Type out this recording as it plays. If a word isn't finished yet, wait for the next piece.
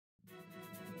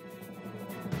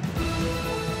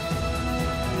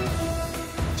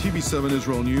TV7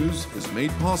 Israel News is made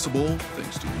possible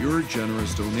thanks to your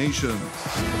generous donations.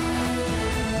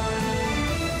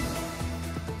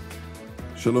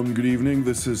 Shalom, good evening.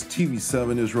 This is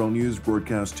TV7 Israel News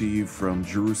broadcast to you from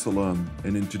Jerusalem.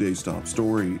 And in today's top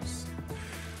stories,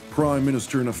 Prime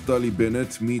Minister Naftali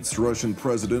Bennett meets Russian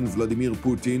President Vladimir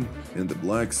Putin in the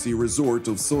Black Sea resort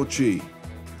of Sochi.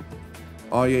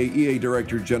 IAEA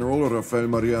Director General Rafael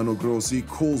Mariano Grossi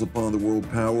calls upon the world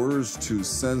powers to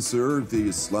censure the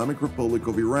Islamic Republic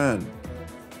of Iran.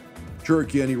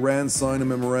 Turkey and Iran sign a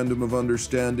memorandum of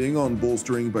understanding on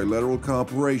bolstering bilateral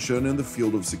cooperation in the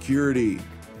field of security.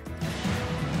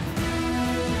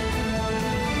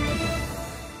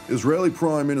 Israeli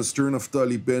Prime Minister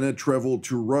Naftali Bennett traveled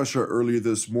to Russia earlier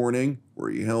this morning,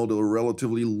 where he held a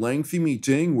relatively lengthy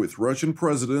meeting with Russian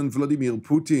President Vladimir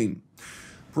Putin.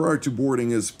 Prior to boarding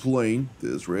his plane,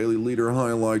 the Israeli leader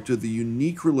highlighted the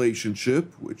unique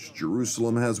relationship which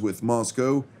Jerusalem has with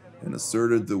Moscow and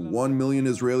asserted the 1 million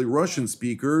Israeli Russian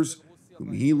speakers,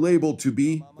 whom he labeled to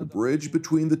be a bridge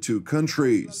between the two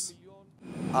countries.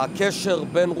 הקשר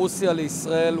בין רוסיה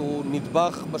לישראל הוא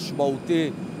נדבך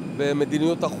משמעותי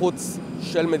במדיניות החוץ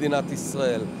של מדינת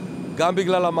ישראל, גם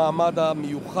בגלל המעמד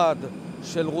המיוחד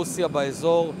של רוסיה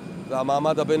באזור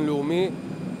והמעמד הבינלאומי,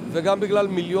 וגם בגלל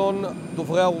מיליון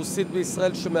דוברי הרוסית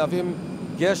בישראל שמהווים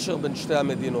גשר בין שתי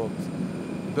המדינות.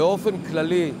 באופן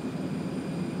כללי,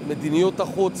 מדיניות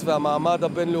החוץ והמעמד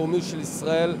הבינלאומי של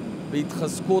ישראל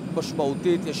בהתחזקות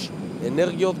משמעותית, יש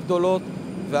אנרגיות גדולות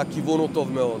והכיוון הוא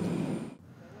טוב מאוד.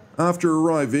 After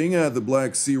arriving at the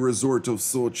Black Sea resort of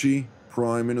Sochi,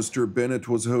 Prime Minister Bennett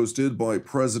was hosted by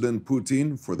President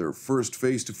Putin for their first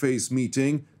face-to-face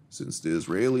meeting since the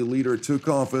Israeli leader took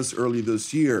office early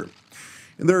this year.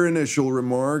 In their initial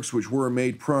remarks, which were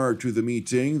made prior to the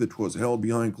meeting that was held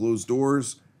behind closed doors,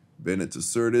 Bennett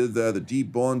asserted that the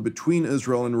deep bond between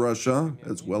Israel and Russia,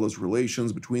 as well as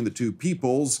relations between the two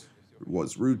peoples,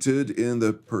 was rooted in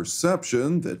the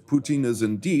perception that Putin is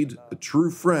indeed a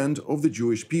true friend of the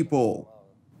Jewish people.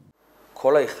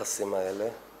 כל היחסים האלה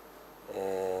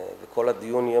וכל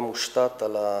הדיון יהיה מושתת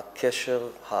על הקשר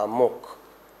העמוק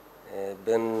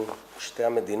בין שתי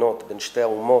המדינות, בין שתי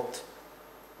האומות,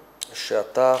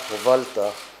 שאתה הובלת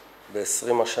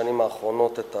ב-20 השנים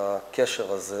האחרונות את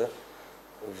הקשר הזה,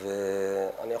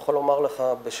 ואני יכול לומר לך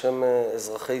בשם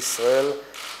אזרחי ישראל,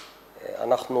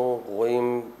 אנחנו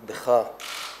רואים בך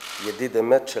ידיד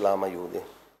אמת של העם היהודי.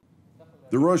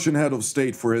 The Russian head of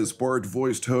state, for his part,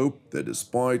 voiced hope that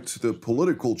despite the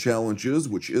political challenges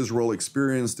which Israel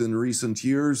experienced in recent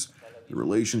years, the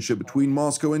relationship between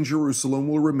Moscow and Jerusalem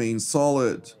will remain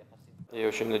solid. Я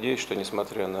очень надеюсь, что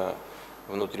несмотря на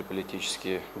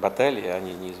внутриполитические баталии,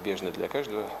 они неизбежны для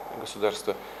каждого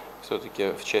государства,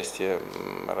 все-таки в части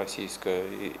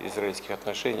российско-израильских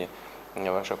отношений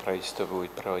ваше правительство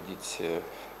будет проводить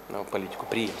политику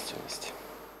преемственности.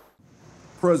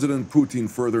 President Putin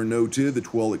further noted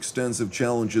that while extensive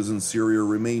challenges in Syria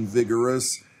remain vigorous,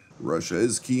 Russia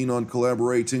is keen on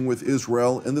collaborating with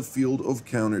Israel in the field of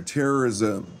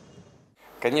counterterrorism.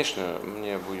 Конечно,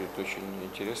 мне будет очень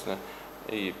интересно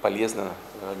и полезно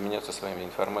обменяться с вами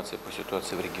информацией по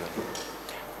ситуации в регионе.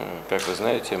 Как вы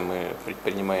знаете, мы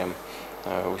предпринимаем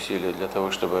усилия для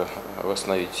того, чтобы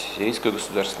восстановить сирийскую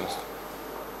государственность,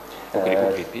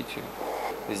 укрепить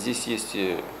ее. Здесь есть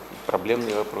и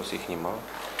проблемные вопросы, их немало,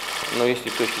 но есть и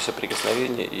точки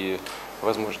соприкосновения и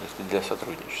возможности для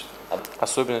сотрудничества.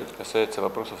 Особенно это касается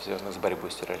вопросов, связанных с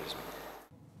борьбой с терроризмом.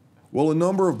 While a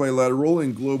number of bilateral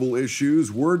and global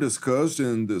issues were discussed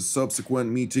in the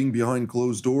subsequent meeting behind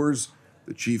closed doors,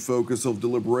 the chief focus of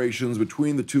deliberations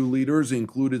between the two leaders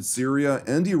included Syria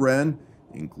and Iran,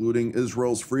 including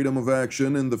Israel's freedom of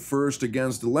action in the first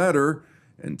against the latter,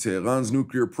 and Tehran's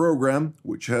nuclear program,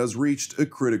 which has reached a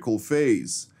critical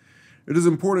phase. It is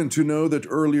important to know that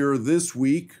earlier this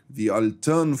week, the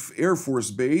Al-Tanf Air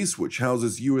Force Base, which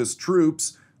houses U.S.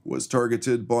 troops, was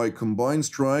targeted by a combined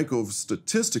strike of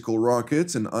statistical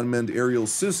rockets and unmanned aerial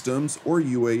systems, or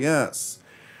UAS.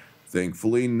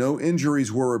 Thankfully, no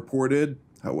injuries were reported.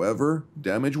 However,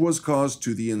 damage was caused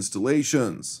to the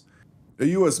installations. A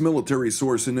U.S. military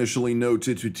source initially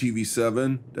noted to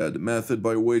TV7 that the method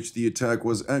by which the attack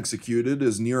was executed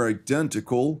is near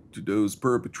identical to those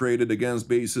perpetrated against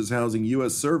bases housing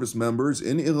U.S. service members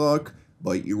in Iraq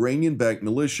by Iranian-backed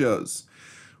militias.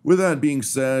 With that being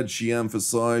said, she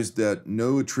emphasized that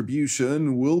no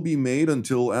attribution will be made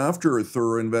until after a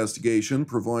thorough investigation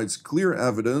provides clear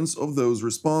evidence of those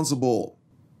responsible.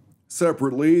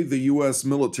 Separately, the U.S.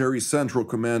 Military Central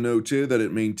Command noted that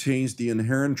it maintains the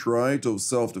inherent right of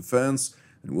self-defense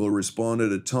and will respond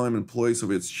at a time and place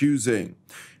of its choosing.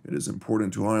 It is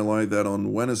important to highlight that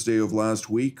on Wednesday of last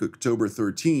week, October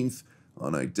 13th,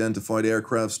 unidentified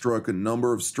aircraft struck a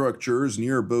number of structures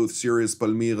near both Syria's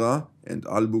Palmyra and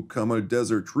Al-Bukamal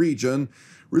desert region,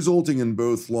 resulting in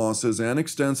both losses and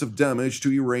extensive damage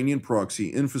to Iranian proxy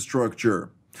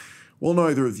infrastructure. While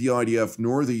neither the IDF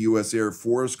nor the U.S. Air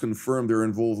Force confirmed their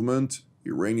involvement,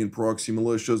 Iranian proxy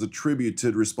militias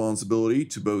attributed responsibility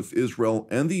to both Israel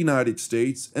and the United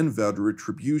States and vowed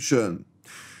retribution.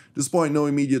 Despite no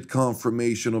immediate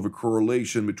confirmation of a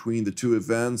correlation between the two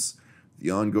events, the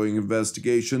ongoing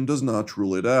investigation does not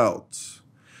rule it out.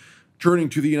 Turning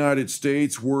to the United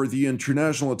States, where the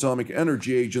International Atomic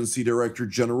Energy Agency Director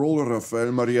General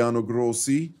Rafael Mariano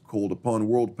Grossi called upon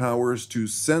world powers to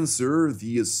censure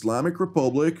the Islamic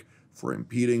Republic for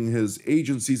impeding his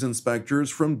agency's inspectors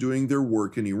from doing their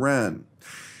work in Iran.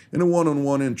 In a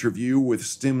one-on-one interview with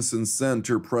Stimson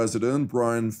Center President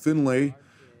Brian Finlay,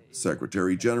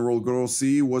 Secretary General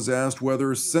Grossi was asked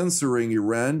whether censoring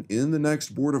Iran in the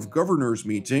next Board of Governors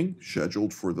meeting,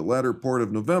 scheduled for the latter part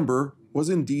of November, was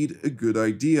indeed a good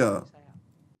idea.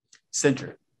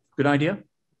 Censure. Good idea?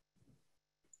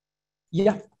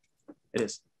 Yeah, it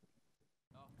is.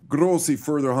 Grossi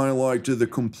further highlighted the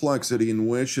complexity in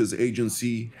which his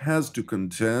agency has to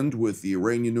contend with the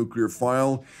Iranian nuclear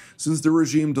file, since the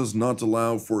regime does not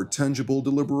allow for tangible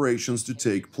deliberations to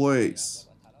take place.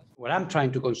 What I'm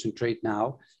trying to concentrate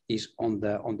now is on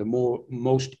the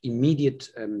most immediate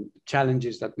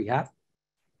challenges that we have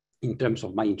in terms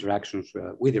of my interactions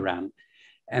with Iran.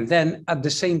 And then at the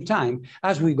same time,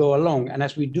 as we go along and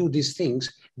as we do these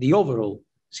things, the overall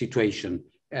situation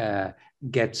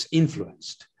gets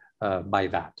influenced by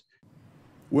that.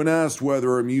 When asked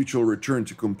whether a mutual return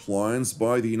to compliance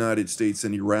by the United States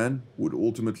and Iran would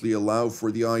ultimately allow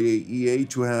for the IAEA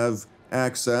to have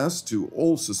access to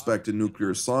all suspected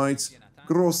nuclear sites,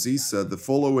 Grossi said the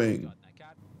following.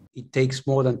 It takes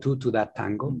more than two to that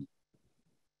tango.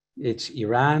 It's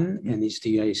Iran and it's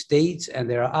the United States, and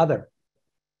there are other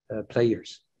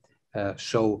players.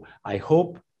 So I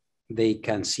hope they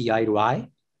can see eye to eye,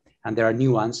 and there are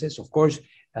nuances. Of course,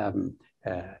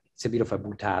 it's a bit of a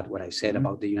boutade what I said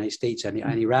about the United States and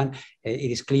Iran.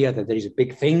 It is clear that there is a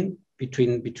big thing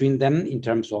between them in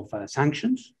terms of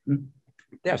sanctions.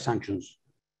 There are sanctions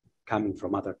coming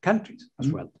from other countries as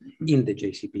well in the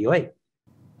JCPOA.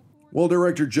 While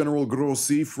Director General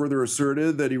Grossi further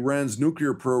asserted that Iran's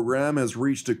nuclear program has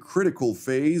reached a critical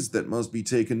phase that must be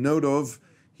taken note of,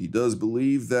 he does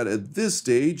believe that at this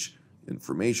stage,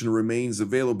 information remains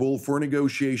available for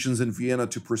negotiations in Vienna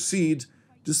to proceed,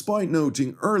 despite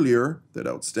noting earlier that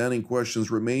outstanding questions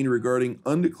remain regarding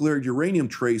undeclared uranium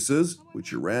traces,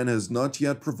 which Iran has not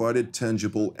yet provided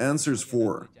tangible answers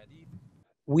for.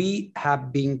 We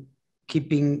have been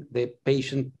keeping the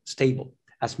patient stable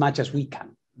as much as we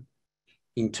can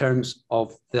in terms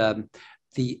of the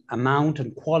amount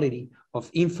and quality of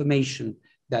information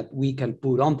that we can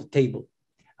put on the table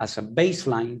as a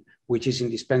baseline, which is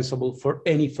indispensable for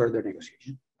any further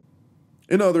negotiation.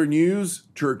 In other news,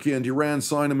 Turkey and Iran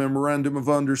signed a memorandum of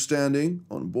understanding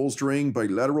on bolstering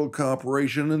bilateral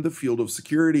cooperation in the field of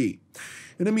security.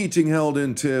 In a meeting held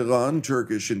in Tehran,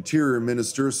 Turkish Interior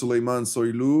Minister Süleyman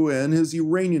Soylu and his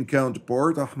Iranian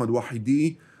counterpart Ahmad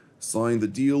Wahidi signed the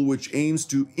deal, which aims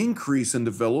to increase and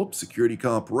develop security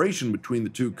cooperation between the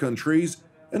two countries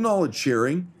and knowledge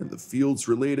sharing in the fields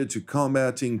related to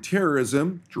combating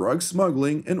terrorism, drug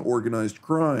smuggling, and organized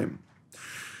crime.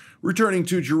 Returning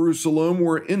to Jerusalem,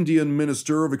 where Indian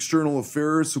Minister of External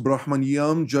Affairs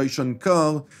Subrahmanyam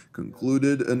Jaishankar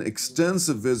concluded an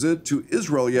extensive visit to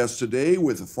Israel yesterday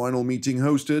with a final meeting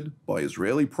hosted by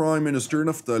Israeli Prime Minister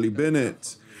Naftali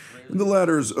Bennett. In the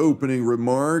latter's opening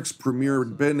remarks, Premier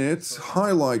Bennett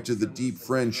highlighted the deep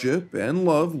friendship and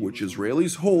love which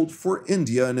Israelis hold for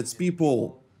India and its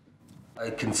people.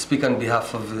 I can speak on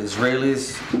behalf of the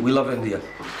Israelis. We love India.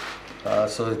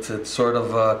 So it's sort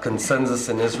of a consensus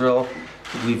in Israel.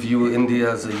 We view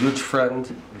India as a huge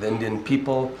friend, the Indian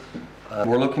people.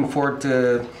 We're looking forward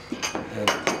to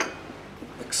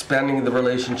expanding the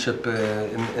relationship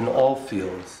in all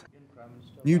fields.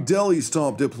 New Delhi's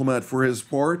top diplomat, for his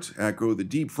part, echoed the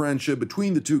deep friendship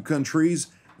between the two countries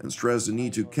and stressed the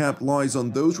need to capitalize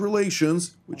on those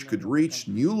relations, which could reach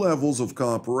new levels of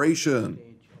cooperation.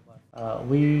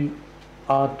 We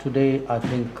are today, I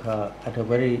think, at a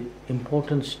very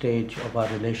important stage of our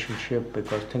relationship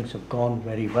because things have gone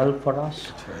very well for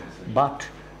us. But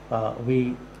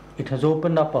it has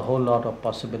opened up a whole lot of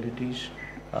possibilities.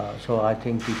 So I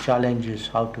think the challenge is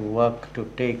how to work to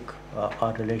take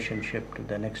our relationship to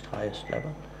the next highest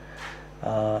level.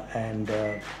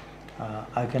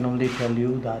 I can only tell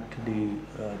you that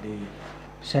the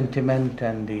sentiment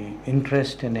and the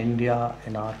interest in India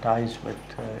in our ties with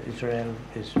Israel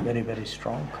is very, very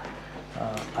strong.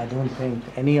 I don't think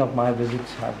any of my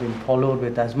visits have been followed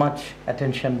with as much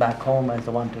attention back home as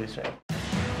the one to Israel.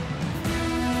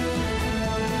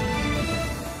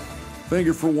 Thank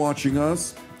you for watching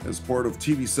us. As part of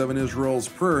TV7 Israel's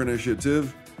prayer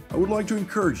initiative, I would like to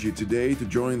encourage you today to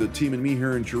join the team and me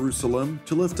here in Jerusalem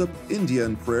to lift up India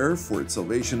in prayer for its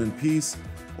salvation and peace,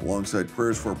 alongside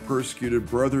prayers for persecuted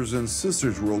brothers and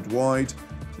sisters worldwide,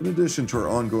 in addition to our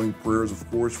ongoing prayers, of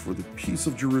course, for the peace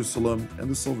of Jerusalem and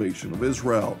the salvation of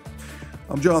Israel.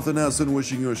 I'm Jonathan Hassan,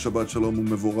 wishing you a Shabbat Shalom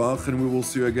u'Mevorach, and we will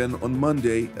see you again on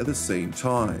Monday at the same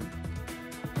time.